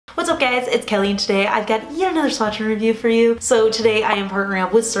up guys, it's Kelly and today I've got yet another swatch and review for you. So today I am partnering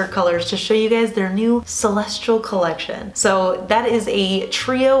up with Cirque Colors to show you guys their new Celestial collection. So that is a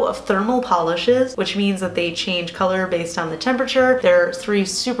trio of thermal polishes, which means that they change color based on the temperature. They're 3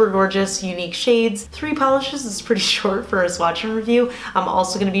 super gorgeous, unique shades. 3 polishes is pretty short for a swatch and review. I'm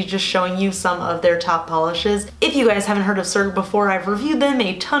also going to be just showing you some of their top polishes. If you guys haven't heard of Cirque before, I've reviewed them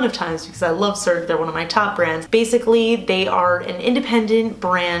a ton of times because I love Cirque. They're one of my top brands. Basically, they are an independent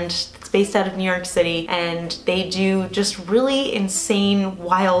brand that's based out of New York City, and they do just really insane,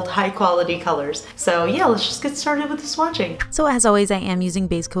 wild, high quality colors. So yeah, let's just get started with the swatching. So as always, I am using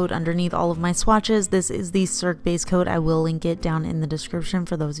base coat underneath all of my swatches. This is the Cirque base coat. I will link it down in the description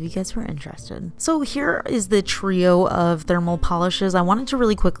for those of you guys who are interested. So here is the trio of thermal polishes. I wanted to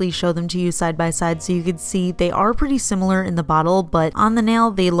really quickly show them to you side by side so you could see they are pretty similar in the bottle, but on the nail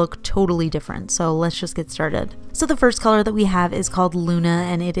they look totally different. So let's just get started. So the first color that we have is called Luna,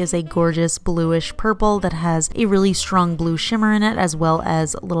 and it is a gorgeous bluish purple that has a really strong blue shimmer in it, as well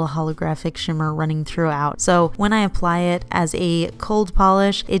as a little holographic shimmer running throughout. So when I apply it as a cold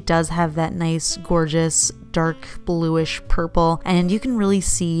polish, it does have that nice, gorgeous, dark bluish purple, and you can really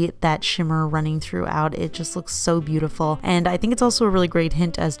see that shimmer running throughout. It just looks so beautiful, and I think it's also a really great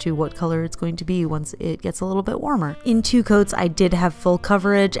hint as to what color it's going to be once it gets a little bit warmer. In 2 coats I did have full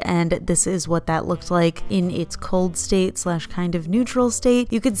coverage, and this is what that looked like in its cold state slash kind of neutral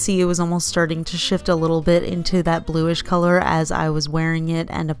state. You could see it was almost starting to shift a little bit into that bluish color as I was wearing it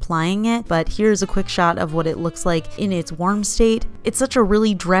and applying it, but here's a quick shot of what it looks like in its warm state. It's such a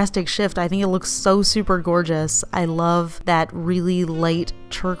really drastic shift. I think it looks so super gorgeous. I love that really light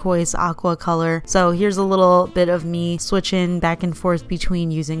turquoise aqua color. So here's a little bit of me switching back and forth between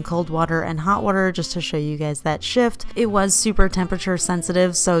using cold water and hot water just to show you guys that shift. It was super temperature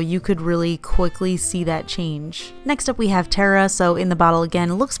sensitive, so you could really quickly see that change. Next up we have Terra. So in the bottle again,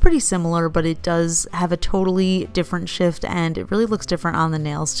 it looks pretty similar, but it does have a totally different shift, and it really looks different on the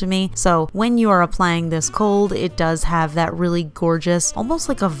nails to me. So when you are applying this cold, it does have that really gorgeous, almost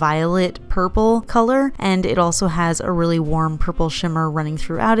like a violet purple color, and it also has a really warm purple shimmer running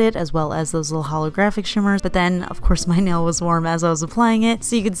throughout it, as well as those little holographic shimmers. But then of course my nail was warm as I was applying it,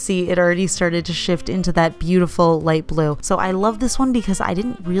 so you could see it already started to shift into that beautiful light blue. So I love this one because I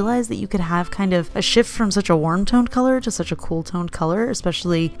didn't realize that you could have kind of a shift from such a warm toned color to such a cool toned color,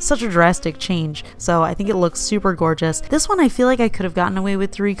 especially such a drastic change. So I think it looks super gorgeous. This one I feel like I could have gotten away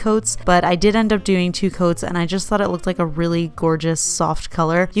with 3 coats, but I did end up doing 2 coats, and I just thought it looked like a really gorgeous soft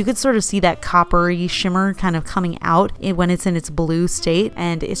color. You could sort of see that coppery shimmer kind of coming out when it's in its blue state,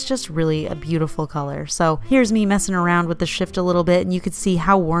 and it's just really a beautiful color. So here's me messing around with the shift a little bit, and you could see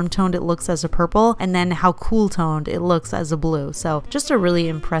how warm toned it looks as a purple, and then how cool toned it looks as a blue. So just a really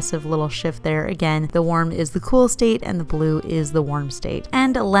impressive little shift there. Again, the warm is the cool state and the blue is the warm state.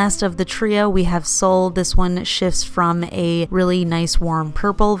 And last of the trio we have Soul. This one shifts from a really nice warm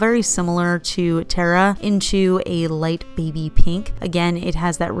purple, very similar to Terra, into a light baby pink. Again, it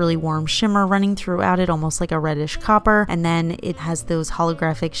has that really warm shimmer running throughout it, almost like a reddish copper, and then it has those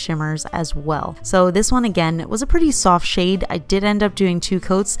holographic shimmers as well. So this one again was a pretty soft shade. I did end up doing 2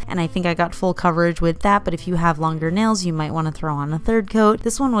 coats, and I think I got full coverage with that, but if you have longer nails you might want to throw on a 3rd coat.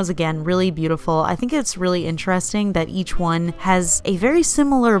 This one was again really beautiful. I think it's really interesting that each one has a very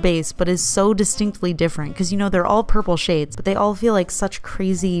similar base but is so distinctly different, because you know they're all purple shades, but they all feel like such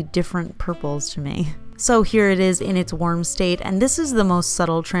crazy different purples to me. So here it is in its warm state, and this is the most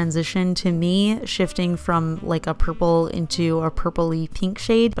subtle transition to me, shifting from like a purple into a purpley pink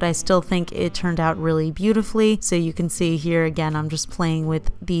shade, but I still think it turned out really beautifully. So you can see here again, I'm just playing with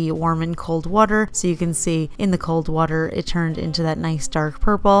the warm and cold water, so you can see in the cold water it turned into that nice dark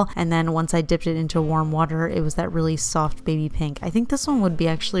purple, and then once I dipped it into warm water it was that really soft baby pink. I think this one would be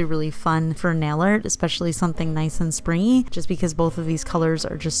actually really fun for nail art, especially something nice and springy, just because both of these colors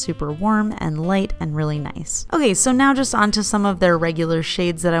are just super warm and light and really nice. Okay, so now just onto some of their regular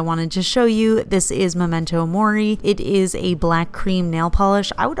shades that I wanted to show you. This is Memento Mori. It is a black cream nail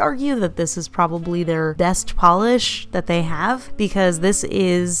polish. I would argue that this is probably their best polish that they have, because this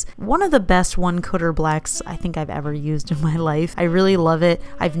is one of the best 1-coater blacks I think I've ever used in my life. I really love it.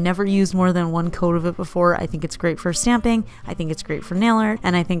 I've never used more than 1 coat of it before. I think it's great for stamping, I think it's great for nail art,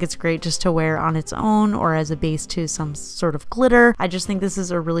 and I think it's great just to wear on its own or as a base to some sort of glitter. I just think this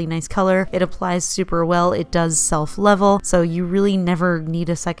is a really nice color. It applies super super well. It does self-level, so you really never need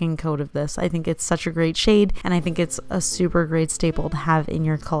a second coat of this. I think it's such a great shade, and I think it's a super great staple to have in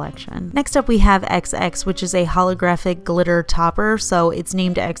your collection. Next up we have XX, which is a holographic glitter topper. So it's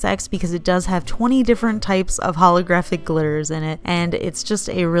named XX because it does have 20 different types of holographic glitters in it, and it's just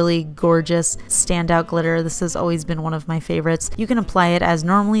a really gorgeous standout glitter. This has always been one of my favorites. You can apply it as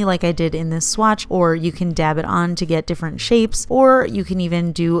normally like I did in this swatch, or you can dab it on to get different shapes, or you can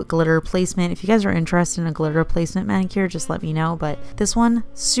even do glitter placement. If you guys are interested in a glitter placement manicure, just let me know, but this one,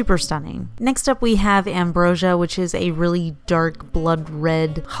 super stunning. Next up we have Ambrosia, which is a really dark blood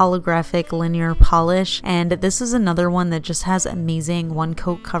red holographic linear polish, and this is another one that just has amazing one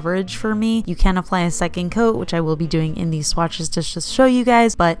coat coverage for me. You can apply a second coat, which I will be doing in these swatches to just show you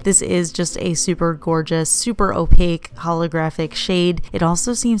guys, but this is just a super gorgeous, super opaque holographic shade. It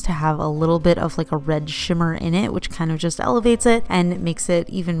also seems to have a little bit of like a red shimmer in it, which kind of just elevates it and makes it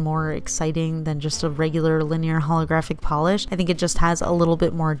even more exciting than just a regular linear holographic polish. I think it just has a little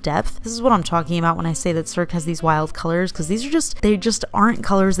bit more depth. This is what I'm talking about when I say that Cirque has these wild colors, because these are just, they just aren't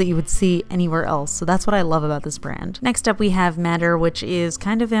colors that you would see anywhere else. So that's what I love about this brand. Next up we have Matter, which is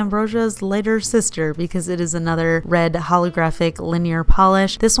kind of Ambrosia's lighter sister because it is another red holographic linear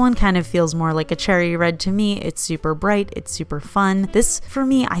polish. This one kind of feels more like a cherry red to me. It's super bright, it's super fun. This, for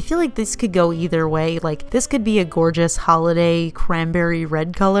me, I feel like this could go either way. Like this could be a gorgeous holiday cranberry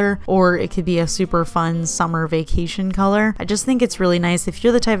red color, or it could be a super fun summer vacation color. I just think it's really nice if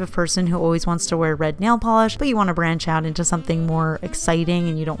you're the type of person who always wants to wear red nail polish, but you want to branch out into something more exciting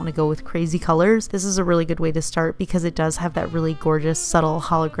and you don't want to go with crazy colors. This is a really good way to start because it does have that really gorgeous subtle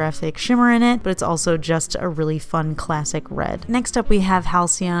holographic shimmer in it, but it's also just a really fun classic red. Next up we have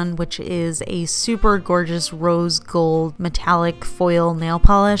Halcyon, which is a super gorgeous rose gold metallic foil nail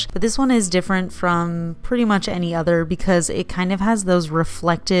polish, but this one is different from pretty much any other because it kind of has those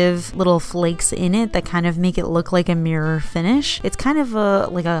reflective little flakes in it that kind of make it look like a mirror finish. It's kind of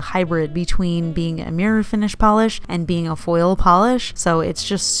like a hybrid between being a mirror finish polish and being a foil polish, so it's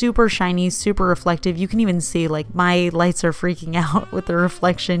just super shiny, super reflective. You can even see like my lights are freaking out with the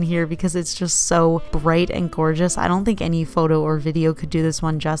reflection here because it's just so bright and gorgeous. I don't think any photo or video could do this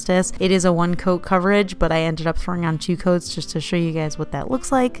one justice. It is a one coat coverage, but I ended up throwing on 2 coats just to show you guys what that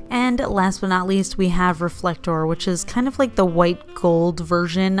looks like. And last but not least, we have Reflector, which is kind of like the white gold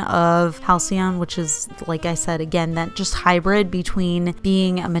version of Halcyon, which is, like I said, again, that just hybrid between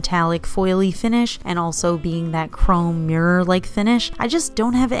being a metallic foily finish and also being that chrome mirror-like finish. I just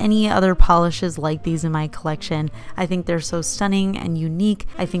don't have any other polishes like these in my collection. I think they're so stunning and unique.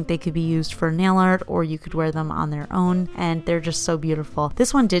 I think they could be used for nail art, or you could wear them on their own, and they're just so beautiful.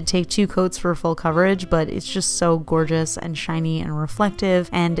 This one did take 2 coats for full coverage, but it's just so gorgeous and shiny and reflective,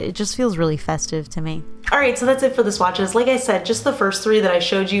 and it just feels really festive to me. Alright, so that's it for the swatches. Like I said, just the first 3 that I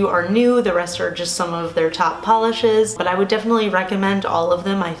showed you are new. The rest are just some of their top polishes, but I would definitely recommend all of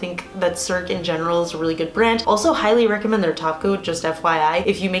them. I think that Cirque in general is a really good brand. Also highly recommend their top coat, just FYI.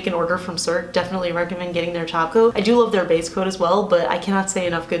 If you make an order from Cirque, definitely recommend getting their top coat. I do love their base coat as well, but I cannot say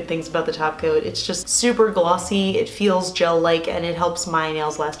enough good things about the top coat. It's just super glossy, it feels gel-like, and it helps my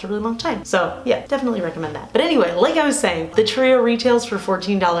nails last a really long time. So yeah, definitely recommend that. But anyway, like I was saying, the trio retails for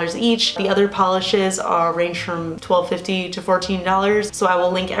 $14 each. The other polishes range from $12.50 to $14, so I will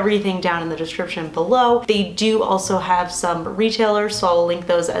link everything down in the description below. They do also have some retailers, so I will link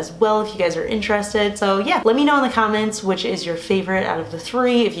those as well if you guys are interested. So yeah, let me know in the comments which is your favorite out of the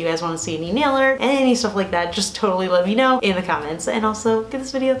 3. If you guys want to see any nail art and any stuff like that, just totally let me know in the comments. And also give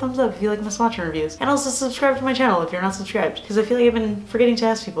this video a thumbs up if you like my swatch reviews. And also subscribe to my channel if you're not subscribed, because I feel like I've been forgetting to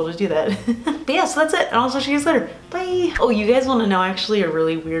ask people to do that. But yeah, so that's it, and I'll talk to you guys later. Bye! Oh, you guys want to know actually a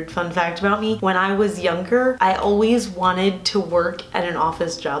really weird fun fact about me? When I was younger, I always wanted to work at an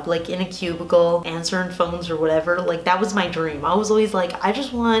office job, like in a cubicle, answering phones or whatever. Like that was my dream. I was always like, I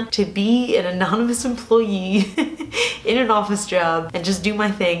just want to be an anonymous employee in an office job and just do my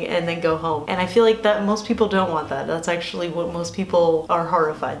thing and then go home. And I feel like that most people don't want that. That's actually what most people are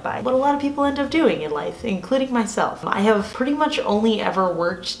horrified by. What a lot of people end up doing in life, including myself. I have pretty much only ever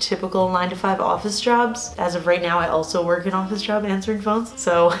worked typical 9-to-5 office jobs. As of right now, I also work an office job answering phones.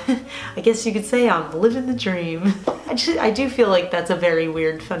 So I guess you could say I'm living the dream. I do feel like that's a very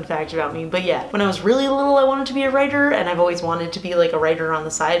weird fun fact about me. But yeah, when I was really little, I wanted to be a writer, and I've always wanted to be like a writer on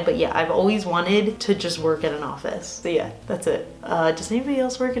the side. But yeah, I've always wanted to just work at an office. So yeah, that's it. Does anybody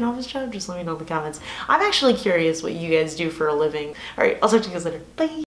else work an office job? Just let me know in the comments. I'm actually curious what you guys do for a living. All right, I'll talk to you guys later. Bye.